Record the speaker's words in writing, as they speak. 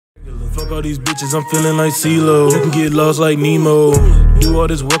Fuck all these bitches, I'm feeling like CeeLo. You can get lost like Nemo. Do all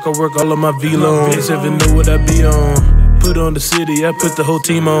this work, I work all of my velo. Bitch, even know what I be on. Put on the city, I put the whole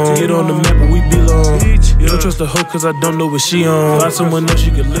team on. Get on the map where we belong. You don't trust a hoe cause I don't know what she on. Find someone else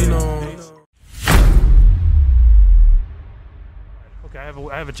you can lean on. Okay,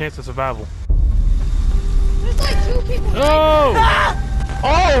 I have a chance of survival. There's like 2 people. Oh!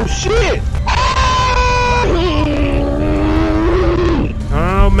 Oh shit!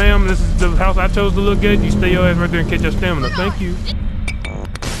 Oh, ma'am, this is the house I chose to look at. You stay your ass right there and catch your stamina. Thank you.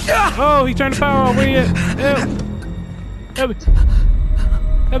 Oh, he turned the power off. Where you at? Help me.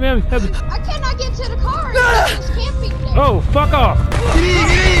 Help me, help me, help me. I cannot get to the car. It's camping there. Oh, fuck off.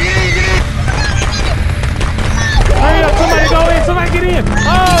 Hurry up, somebody go in, somebody get in.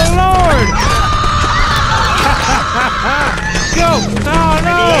 Oh, Lord. Go. Oh,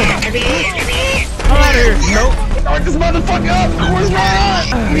 no. I'm out of here. Nope. Start this motherfucker up! Where's my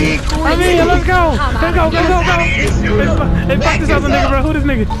I'm in, let's go! Let's go, go, go, go! Hey, fuck this other nigga, bro. Who this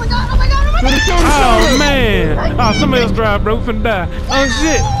nigga? Oh my god, oh my god, oh my god! Oh, man! Oh, somebody else drive, bro. We finna die. Oh,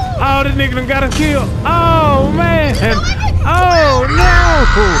 shit! Oh, this nigga done got us killed. Oh, man! Oh, no!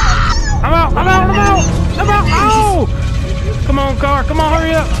 I'm out, I'm out, I'm out! I'm out! Oh! Come on, car. Come on,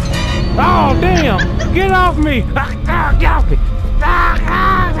 hurry up! Oh, damn! Get off me! Get off me!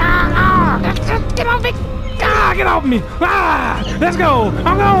 Get off me! Ah, get off me! Ah, let's go!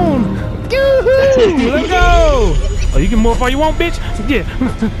 I'm gone! Yoo-hoo! Let's go! Oh, you can morph all you want, bitch? Yeah.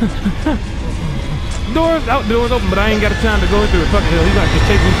 Doors open, but I ain't got time to go through it. Fuck hell, he's gonna just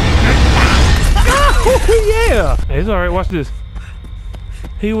take me. Oh, yeah! Hey, it's alright, watch this.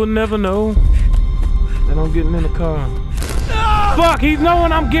 He will never know that I'm getting in the car. Fuck, he's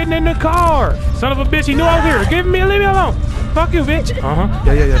knowing I'm getting in the car! Son of a bitch, he knew I was here. Leave me alone! Fuck you, bitch.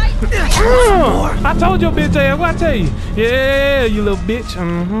 Yeah. I told your bitch ass. What I tell you? Yeah, you little bitch.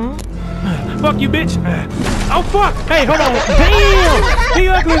 Fuck you, bitch. Oh, fuck. Hey, hold on. Damn. He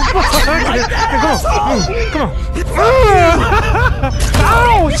ugly as fuck. Come on.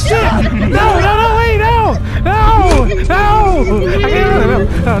 Oh, shit. No, wait, no.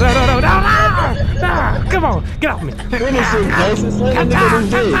 Come on, get off me.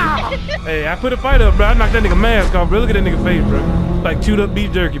 Hey, I put a fight up, bro. I knocked that nigga mask off, bro. Look at that nigga face, bro. Like chewed up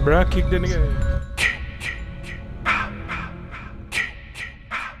beef jerky, bro. I kicked that nigga ass.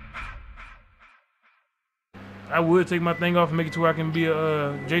 I would take my thing off and make it to where I can be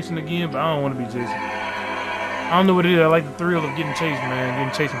Jason again, but I don't want to be Jason. I don't know what it is. I like the thrill of getting chased, man.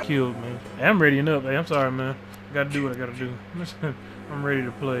 Getting chased and killed, man. Hey, I'm readying up. Hey, I'm sorry, man. I gotta do what I gotta do. I'm ready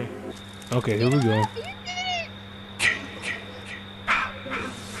to play. Okay, here we go.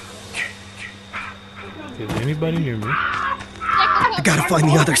 Does anybody hear me? I gotta find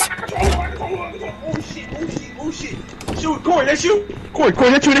the others. Oh shit. Shoot, Corey, that's you? Corey,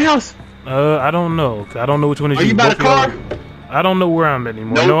 that's you in the house? I don't know. I don't know which one is you. Are you by the car? I don't know where I'm at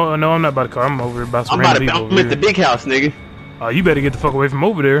anymore. Nope. No, I'm not by the car. I'm over here by some random people. I'm at the big house, nigga. Oh, you better get the fuck away from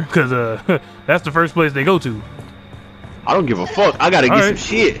over there, cause that's the first place they go to. I don't give a fuck. I gotta get some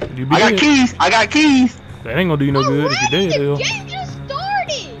shit. I got keys. That ain't gonna do you no good if you're dead, the game just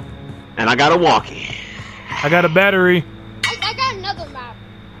started. And I got a walkie. I got a battery. I got another map.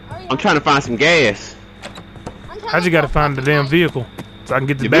 I'm trying to find some gas. I just gotta find the damn vehicle so I can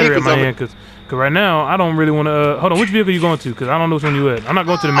get the battery in my hand, cause right now I don't really want to. Hold on, which vehicle you going to? Cause I don't know which one you at. I'm not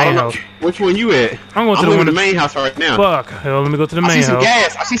going to the main house. Which one you at? I'm going to the main house right now. Fuck, hell, let me go to the main house.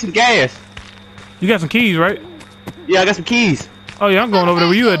 I see some gas. You got some keys, right? Yeah, I got some keys. Oh yeah, I'm going over there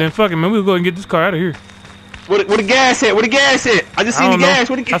where you at then. Fuck it, man. We'll go and get this car out of here. Where the gas at? Where the gas at? I just seen the gas.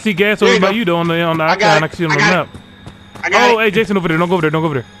 Where the gas? I see gas over by you though on the icon. I can see it on the map. Oh, hey, Jason over there. Don't go over there. Don't go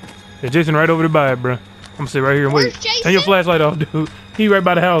over there. Yeah, Jason right over there by it, bro. I'm gonna sit right here and wait. Turn your flashlight off, dude. He right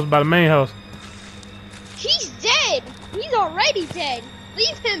by the house, by the main house. He's dead. He's already dead.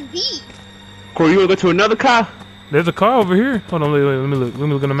 Leave him be. Corey, you wanna go to another car? There's a car over here. Hold on, let me look. Let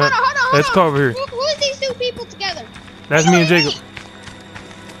me look on the map. Hold on. There's a car over here. Who is these 2 people together? That's me and Jacob.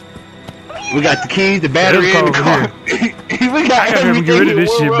 We got the keys, the battery, and the car. We got I gotta get rid of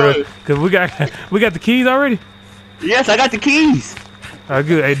this shit, bro. Cause we got the keys already. Yes, I got the keys. Alright,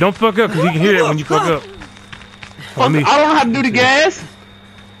 good. Hey, don't fuck up, cause he can hear that when you fuck up. I don't know how to do the gas.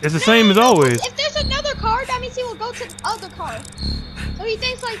 It's the same as always. If there's another car, that means he will go to the other car. So he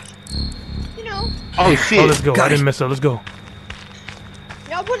thinks like, you know. Oh shit. Oh, let's go. I didn't mess up. Let's go.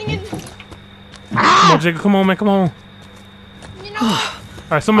 Y'all putting in. Come on, Jacob. Come on, man. Come on. You know.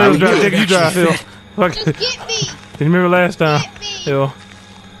 Alright, somebody else drive. Jacob, you drive. Phil. Just get me. You remember last time? Get me. Phil.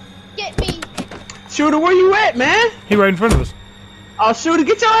 Get me. Shooter, where you at, man? He right in front of us. Oh, Shooter,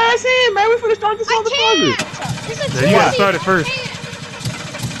 get your ass in, man. We finna start this motherfucker. Yeah, you gotta start it first.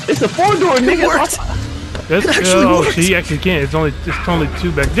 It's a 4-door, nigga. That's, she actually can't. It's only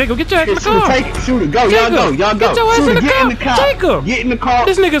two back. Jacob, get your ass in the car. Take it, shoot it. Go, y'all go. Y'all go. Get your ass Shoot in it. the Get car. in the car. Jacob. Get in the car.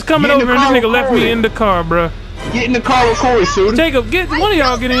 This nigga's coming over and this nigga left me in the car, bro. Get in the car with Corey, shooter. Jacob, get one of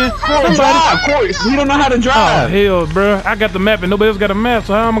y'all get in. Corey, drive. Corey, he don't know how to drive. Oh, hell, bro. I got the map and nobody else got a map,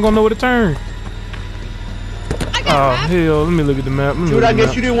 so how am I going to know where to turn? Oh, hell. Let me look at the map. Dude, I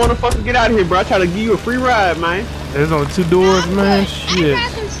guess you didn't want to fucking get out of here, bro. I tried to give you a free ride, man. There's only 2 doors, man. Shit.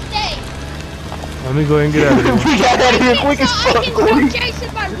 Let me go ahead and get out of here. We got out of here quick as fuck, Corey.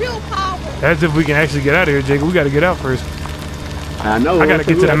 That's if we can actually get out of here, Jacob. We got to get out first. I know. I got to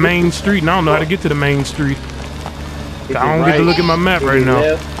get to the main street, and I don't know how to get to the main street. I don't get to look at my map right now.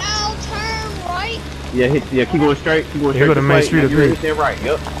 I'll turn right. Yeah, keep going straight. Keep going straight. Go to the main street up here. Hit that right,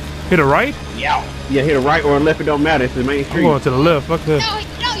 yep. Hit a right? Yeah, hit a right or a left, it don't matter. It's the main street. I'm going to the left, fuck that.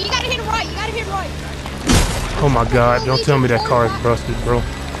 No, you gotta hit right. You gotta hit right. Oh my god, don't tell me that car is busted, bro.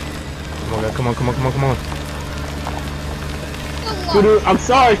 Come on. Dude, I'm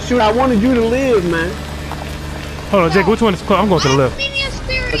sorry, shoot, I wanted you to live, man. Hold on, Jake, which one is close? I'm going to the left.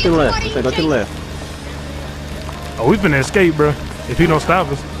 Go to the left. Go to the left. Oh, we finna escape, bro. If he don't stop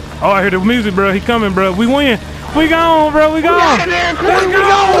us. Oh, I hear the music, bro. He coming, bro. We win. We gone, bro. We gone.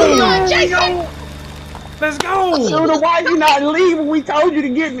 Let's go. Shooter, why you not leaving? We told you to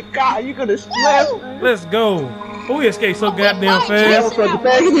get in the car. You could have slept. Let's go. Oh, we escaped so goddamn fast.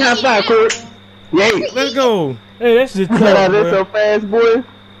 Give me high five, Kurt. Yay. Let's go. Hey, that's just tough, that's so fast, boy.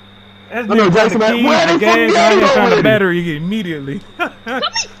 That's the key, the gas, I had found a battery immediately.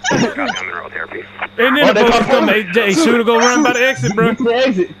 And then the folks come, hey, shooter, go run by the exit, bro. Get to the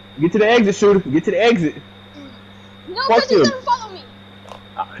exit. Get to the exit, shooter. Get to the exit. No, because he's gonna follow me.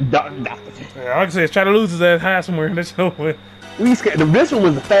 All I can say is try to lose his ass high somewhere. That's over. This one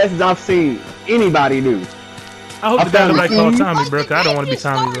was the fastest I've seen anybody do. I hope that nobody called Tommy, bro. Cause I don't want to be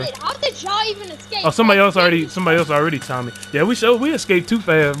Tommy, bro. How did y'all even escape? Oh, somebody else already Tommy. Yeah, we escaped too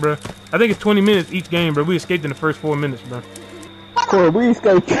fast, bro. I think it's 20 minutes each game, bro. We escaped in the first 4 minutes, bro. Corey, we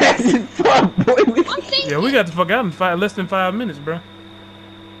escaped fast as fuck, boy. Yeah, we got the fuck out in less than 5 minutes, bro.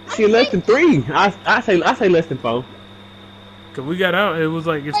 Shit, less than 3. I say less than 4. Cause we got out, it was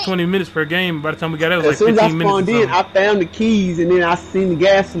like it's 20 minutes per game. By the time we got out, it was like 15 minutes. As soon as I spawned in, I found the keys, and then I seen the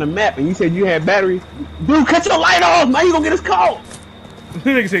gas on the map, and you said you had batteries. Dude, cut your light off, man! You gonna get us caught?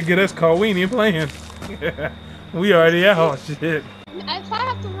 Nigga said get us caught. We ain't even playing. We already out. Oh, shit. If I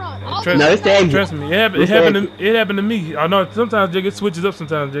have to run, trust me, it happened to me. I know sometimes Jake, it switches up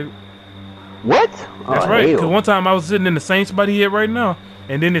sometimes, Jake. What? That's right. Cause one time I was sitting in the same spot he at right now.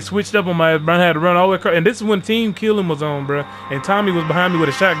 And then it switched up on my. I had to run all the way across. And this is when Team Killing was on, bro. And Tommy was behind me with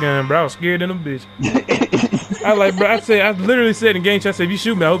a shotgun, bro. I was scared than a bitch. I like, bro. I literally said in game chat, I said, if you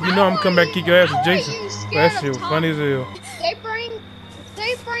shoot me, I hope you know I'm gonna come back and kick your ass with Jason. That shit was funny as hell. They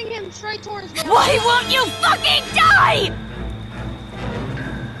bring him straight towards me. Why won't you fucking die?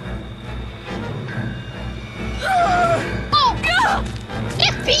 Oh,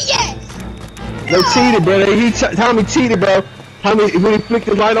 FPS! They cheated, bro. Tommy cheated, bro. Tommy, when he flicked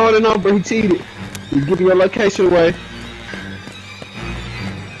the light on and off, bro, he cheated. He's giving your location away.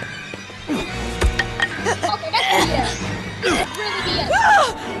 Okay, that's BS. That's really BS.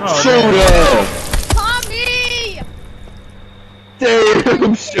 Oh, shooter! Tommy!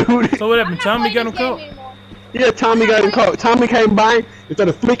 Damn, shooter! So what happened? Tommy got him caught? Yeah, Tommy got him caught. Tommy came by instead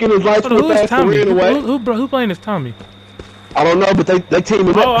of flicking his lights real fast and ran away. Who playing as Tommy? I don't know, but they teamed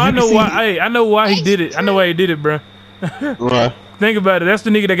him up. Oh, I know why. Hey, I know why he did it. I know why he did it, bro. What? Think about it. That's the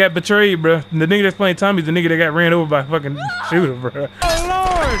nigga that got betrayed, bro. And the nigga that's playing Tommy's the nigga that got ran over by fucking shooter, bro. Oh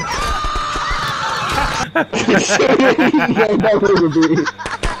Lord! That's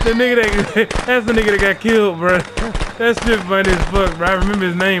the nigga that got killed, bro. That shit funny as fuck, bro. I remember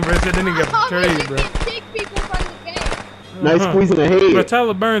his name, bro. Said that nigga got betrayed, bro. Nice squeeze in the head. Bro,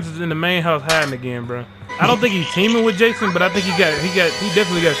 Tyler Burns is in the main house hiding again, bro. I don't think he's teaming with Jason, but I think he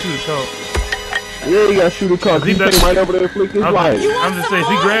definitely got shooter caught. Yeah, he got shooter caught. He came right over there and flicked his light. I'm just saying, if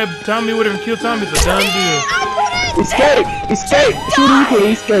he grabbed Tommy, would have killed Tommy. It's a done deal. Escape! Shooter, you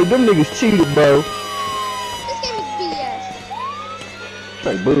couldn't escape. Them niggas cheated, bro. This game is BS.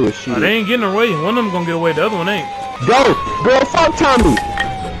 Like bullshit. Oh, they ain't getting away. One of them gonna get away. The other one ain't. Go! Girl, fuck Tommy!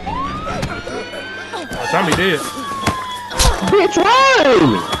 Oh, Tommy dead. Bitch,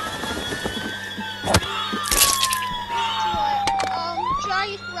 run! Should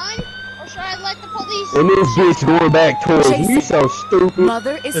I run? Or should I let the police... And this bitch going back towards me. You so stupid.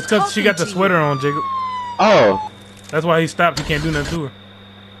 Mother is it's because she got the sweater on, Jacob. Oh. That's why he stopped. He can't do nothing to her.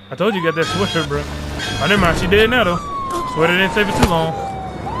 I told you got that sweater, bro. Oh, never mind. She dead now, though. Sweater didn't save it too long.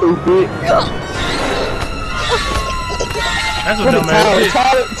 Stupid. That's a dumb ass.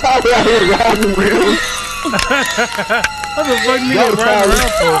 Tyler out here riding around. What the fuck nigga riding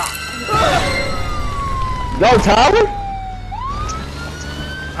around for? Go, Tyler.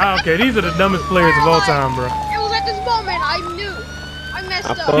 Okay, these are the dumbest players of all time, bro. It was at this moment I knew. I messed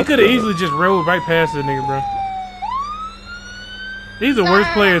up. He could have easily just rolled right past the nigga, bro. These are the worst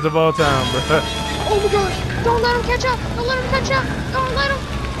players of all time, bro. Oh my god. Don't let him catch up. Don't let him catch up. Don't let him.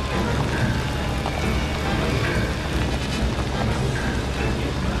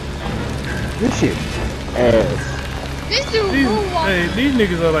 This shit ass. This dude these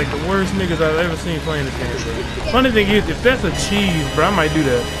niggas are like the worst niggas I've ever seen playing this game, bro. Funny thing is, if that's a cheese, bro, I might do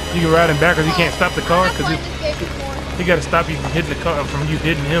that. You can ride him backwards, you can't stop the car, because he gotta stop you from hitting the car, from you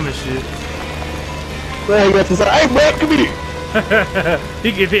hitting him and shit. Well, he got to say, hey, bro, come here.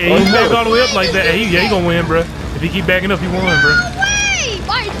 If he backs all the way up like that, he gonna win, bro. If he keep backing up, he won, bro. No way!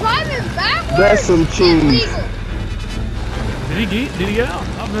 By driving backwards? That's some cheese. Did he get out?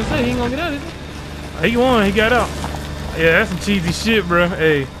 I was gonna say, he ain't gonna get out, is he? He won, he got out. Yeah, that's some cheesy shit, bro.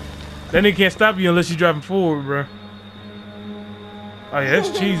 Hey, that nigga can't stop you unless you driving forward, bro. Oh yeah, that's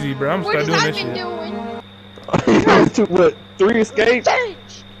cheesy, bro. I'm gonna start doing that shit. What? 3 escapes?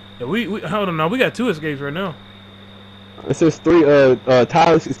 Yeah, we hold on, no, we got 2 escapes right now. It says 3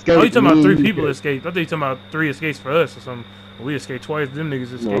 Tyler's escaped. Oh, you talking about 3 people escaped? I thought you talking about 3 escapes for us or something. We escaped twice, them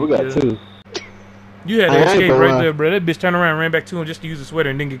niggas escaped. No, we got 2. You had an escape right there, bro. That bitch turned around, ran back to him just to use the sweater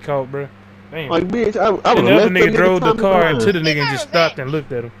and didn't get caught, bro. Damn. Like, bitch, I and the other nigga drove the car into the nigga and just stopped and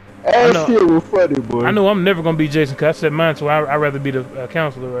looked at him. That shit was funny, boy. I know I'm never gonna be Jason because I said mine, so I'd rather be the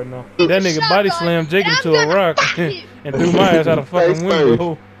counselor right now. That nigga body slammed Jacob to a rock and threw my ass out a fucking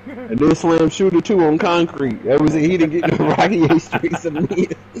window. And then slam shooter 2 on concrete. That was it. He didn't get no rock. He ate straight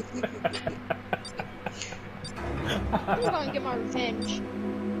cement. I'm gonna get my revenge.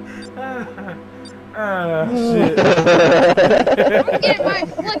 Shit. I'm getting my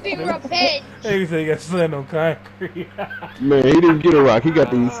flipping revenge. He said he got slammed on concrete. Man, he didn't get a rock. He got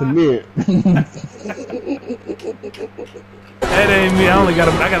the cement. That ain't me. I got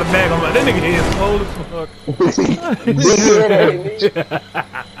a bag on my. That nigga head cold as fuck.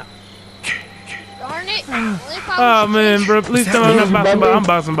 Darn it. Oh man, bro, please tell me I'm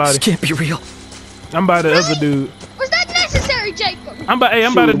about somebody. This can't be real. I'm by the other dude. Was that necessary, Jacob? I'm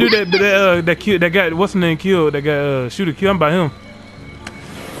about to do that guy, what's his name killed, that guy shooter kill. I'm by him.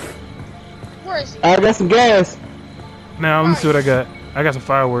 Where is he? I got some gas. Now let me see what I got. I got some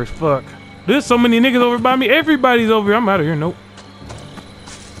fireworks. Fuck. There's so many niggas over by me. Everybody's over here. I'm out of here. Nope.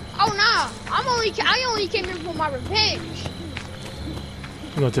 Oh nah. I only came here for my revenge.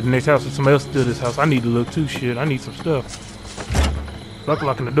 I'm going to the next house. If somebody else steal this house, I need to look too. Shit, I need some stuff. Fuck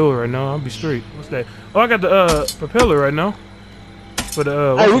locking the door right now. I'll be straight. What's that? Oh, I got the propeller right now. For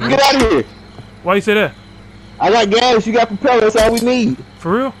the hey, we can get out of here. Why you say that? I got gas. You got propeller. That's all we need.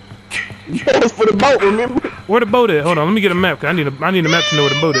 For real? Yes, for the boat. Remember? Where the boat at? Hold on. Let me get a map. Cause I need a map to know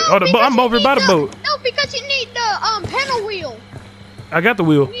where the boat is. Oh, the boat. I'm over by the boat. No, because you need the pedal wheel. I got the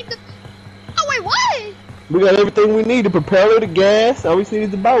wheel. You need the. Oh wait, what? We got everything we need. The propeller, the gas. All we need is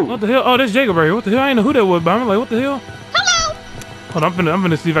the boat. What the hell? Oh, that's Jacob right here. What the hell? I ain't know who that was, but I'm like, what the hell? Hello. Hold on. I'm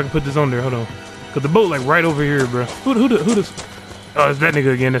finna see if I can put this on there. Hold on. Cause the boat like right over here, bro. Who this? Oh, it's that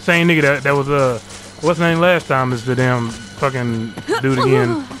nigga again. The same nigga that was what's his name last time is the damn fucking dude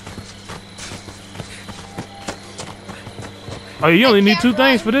again. Oh, you only need 2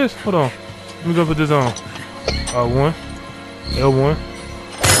 things for this? Hold on. Let me go put this on. R1. L1.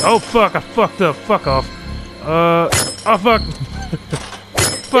 Oh, fuck. I fucked up. Fuck off. Oh, fuck.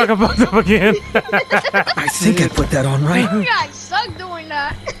 Fuck, I fucked up again. I think I put that on right. You guys suck doing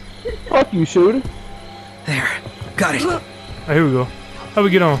that. Fuck you, shooter. There. Got it. Right, here we go. How we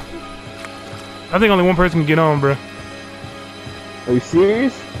get on? I think only one person can get on, bro. Are you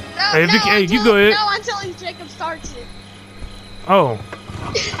serious? No, Hey, if you go ahead. No, until Jacob starts it. Oh.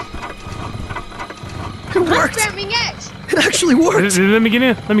 It worked. Spamming X. It actually worked. Let me get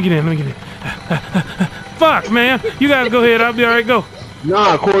in. Let me get in. Fuck, man. You guys go ahead. I'll be alright. Go.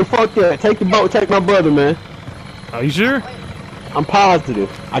 Nah, Corey, fuck that. Take the boat. Take my brother, man. Are you sure? I'm positive.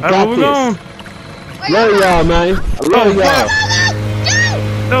 I Alright, got where we this. going? Love y'all, man. I love y'all.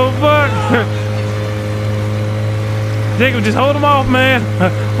 No, fuck. Jacob, just hold him off, man.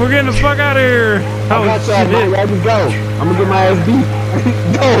 We're getting the fuck out of here. I got y'all, man. Ready to go. I'm gonna get my ass beat.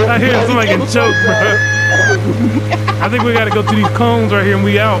 Go. I hear somebody getting choked, bro. I think we gotta go through these cones right here and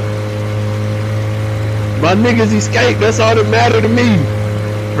we out. My niggas escaped. That's all that matter to me.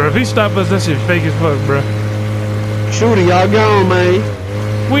 Bro, if he stop us, that shit fake as fuck, bro. Shooter, y'all gone, man.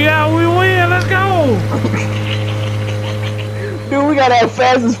 We out, we win, let's go! Dude, we got out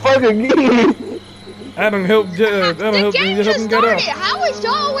fast as fuck again. Adam helped. Adam The helped game him just get started. out. How is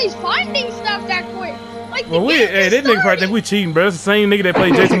y'all always finding stuff that quick? Like, Well, hey, that nigga probably think we cheating, bro. It's the same nigga that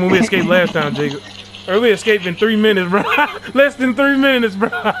played Jason when we escaped last time, Jacob. Or we escaped in 3 minutes, bro. Less than 3 minutes, bro.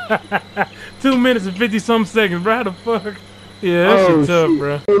 2 minutes and 50-some seconds, bro. How the fuck? Yeah, that shit tough,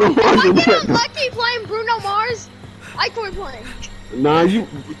 bro. Lucky playing Bruno Mars. I quit playing. Nah,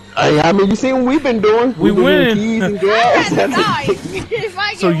 I mean, you see what we've been doing? We winning. I had to die. If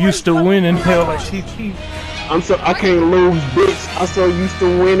I So get used to one winning, shot. hell, like she cheat. I can't lose, bitch. I'm so used to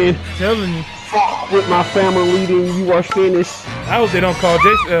winning. Telling you. Fuck with my family, then you are finished. I hope they don't call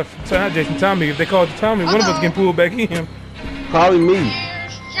Jason, not Jason, Tommy. If they call Tommy, one of us can pull back in. Probably me.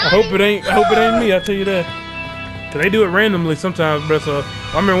 I hope it ain't me. I tell you that. Cause they do it randomly sometimes, bro. So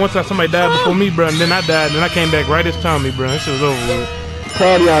I remember one time somebody died before me, bro, and then I died, and then I came back right as Tommy, bro. That shit was over with.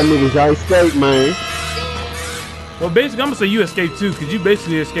 Proud of y'all niggas, y'all escaped, man. Well, basically, I'm gonna say you escaped too, cause you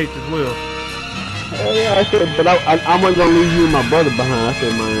basically escaped as well. Yeah, I said, but I wasn't gonna leave you and my brother behind. I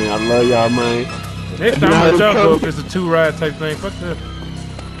said, man, I love y'all, man. Next time I let y'all go if it's a 2-ride type thing. Fuck that.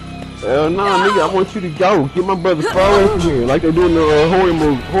 Hell nah, nigga, I want you to go. Get my brother far away from here, like they do in the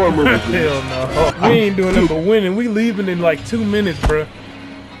horror movies. Hell no. We ain't doing nothing but winning. We leaving in like 2 minutes, bro.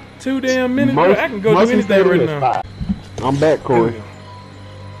 2 damn minutes, bro. I can go do anything right now. I'm back, Corey.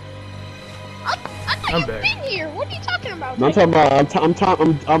 I thought you've been here. What are you talking about? No, I'm talking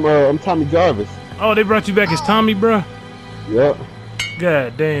about I'm Tommy Jarvis. Oh, they brought you back as Tommy, bro? Yep.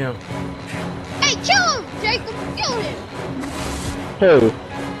 God damn. Hey, kill him, Jacob. Kill him. Hey.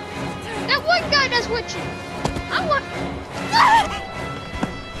 That one guy that's with you. I want.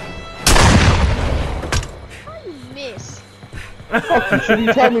 How you miss? Fuck you. Shouldn't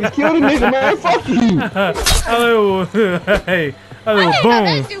you tell me to kill the nigga, man? Fuck you. Hey, I didn't know boom.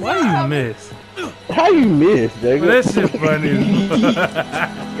 that dude Why was you coming. miss? How you miss, nigga? Well, that shit funny as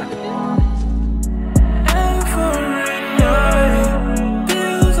fuck.